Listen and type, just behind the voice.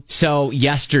So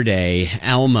yesterday,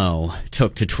 Elmo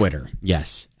took to Twitter.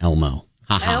 Yes, Elmo.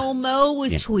 Ha-ha. Elmo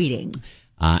was tweeting.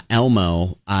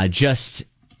 Elmo just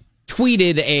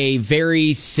tweeted a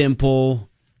very simple,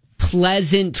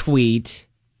 pleasant tweet.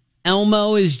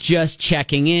 Elmo is just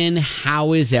checking in.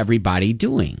 How is everybody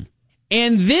doing?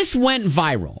 And this went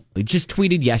viral. He just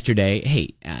tweeted yesterday,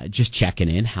 hey, just checking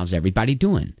in. How's everybody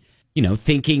doing? You know,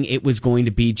 thinking it was going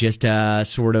to be just a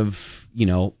sort of,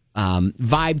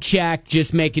 vibe check,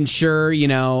 just making sure,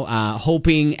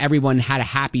 hoping everyone had a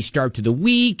happy start to the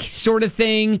week sort of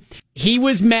thing. He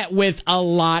was met with a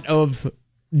lot of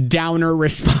downer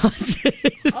responses.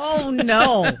 Oh,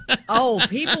 no. Oh,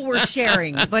 people were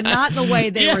sharing, but not the way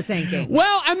they were thinking.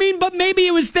 Well, I mean, but maybe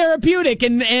it was therapeutic.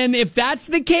 And if that's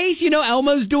the case,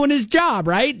 Elmo's doing his job,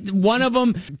 right? One of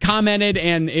them commented,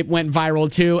 and it went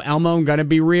viral too. Elmo, I'm going to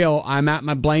be real. I'm at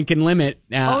my blanking limit.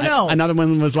 Oh, no. Another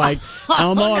one was like,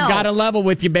 Elmo, no. I've got to level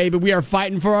with you, baby. We are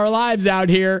fighting for our lives out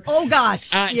here. Oh,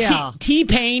 gosh. Yeah.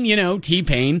 T-Pain,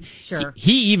 T-Pain. Sure.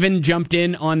 He even jumped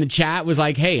in on the chat, was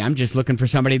like, hey, I'm just looking for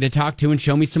somebody to talk to and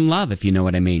show me some love, if you know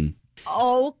what I mean.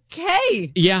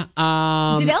 Okay. Yeah.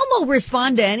 Did Elmo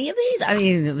respond to any of these? I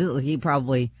mean,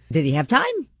 did he have time?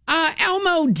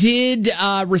 Elmo did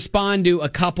respond to a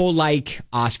couple like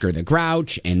Oscar the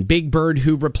Grouch and Big Bird,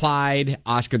 who replied.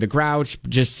 Oscar the Grouch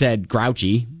just said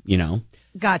grouchy,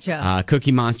 Gotcha.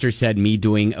 Cookie Monster said me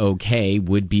doing okay,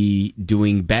 would be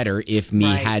doing better if me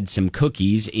had some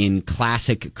cookies in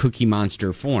classic Cookie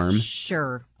Monster form.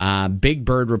 Sure. Big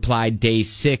Bird replied, day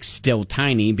 6, still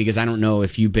tiny, because I don't know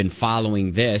if you've been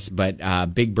following this,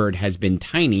 but Big Bird has been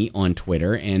tiny on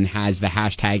Twitter and has the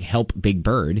hashtag help Big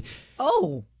Bird.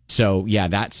 Oh. So, yeah,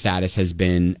 that status has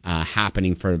been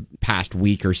happening for the past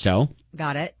week or so.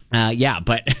 Got it.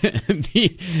 But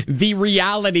the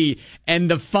reality and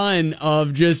the fun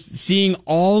of just seeing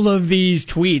all of these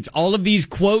tweets, all of these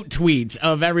quote tweets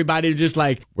of everybody just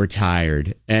like, we're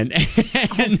tired. And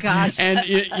oh, gosh. And,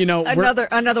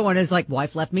 another one is like,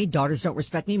 wife left me, daughters don't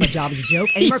respect me, my job is a joke.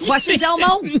 Any more questions,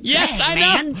 Elmo? Yes,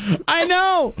 Dang, I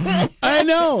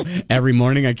know. Every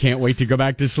morning I can't wait to go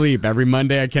back to sleep. Every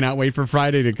Monday I cannot wait for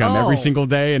Friday to come. Every single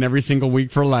day and every single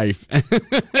week for life. And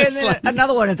then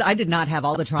another one is, I did not have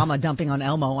all the trauma dumping on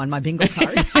Elmo on my bingo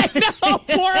card. I know,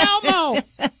 poor Elmo.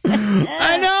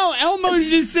 I know. Elmo's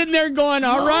just sitting there going,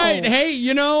 all right, hey,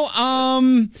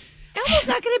 Elmo's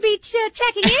not going to be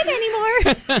checking in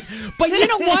anymore. But you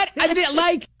know what?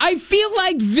 I feel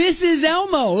like this is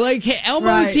Elmo. Like,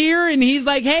 Elmo's here, and he's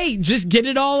like, hey, just get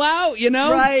it all out,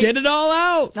 Right. Get it all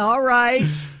out. All right.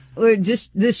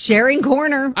 Just this sharing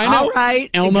corner. I know. All right.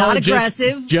 Elmo not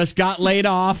aggressive. Just got laid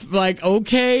off. Like,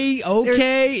 okay, it'll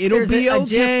be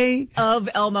okay. GIF of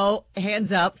Elmo,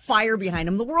 hands up, fire behind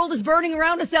him. The world is burning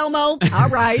around us, Elmo. All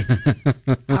right.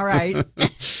 All right.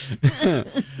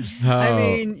 I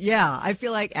mean, I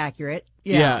feel like accurate.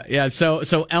 Yeah.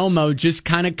 So Elmo just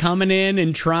kind of coming in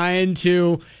and trying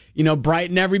to,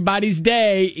 brighten everybody's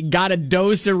day, got a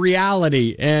dose of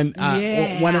reality. And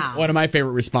one of my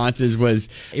favorite responses was,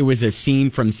 it was a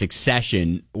scene from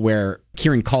Succession where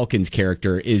Kieran Culkin's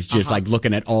character is just like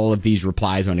looking at all of these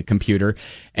replies on a computer,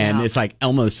 and it's like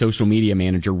Elmo's social media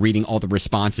manager reading all the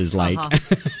responses like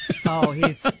oh,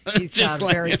 he's got a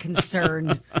very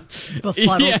concerned,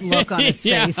 befuddled look on his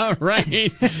face. Yeah,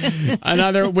 right.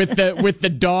 Another with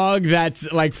the dog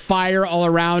that's like fire all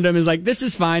around him is like, this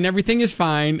is fine, everything is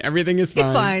fine. It's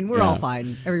fine. We're all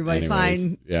fine. Everybody's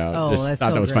fine. Yeah. Oh, that's thought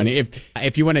so that was great. funny.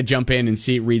 If you want to jump in and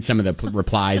read some of the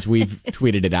replies, we've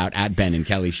tweeted it out at Ben and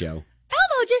Kelly Show.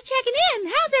 Elmo, just checking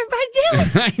in. How's everybody doing?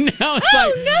 I know.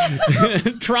 It's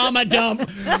no. Trauma dump.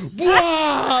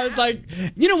 Whoa. It's like,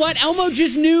 you know what? Elmo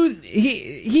just knew.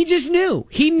 He just knew.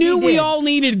 He knew we all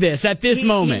needed this at this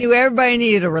moment. He knew everybody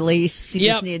needed a release. They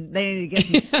Yep. needed to get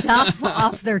some stuff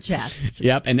off their chest.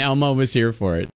 Yep. And Elmo was here for it.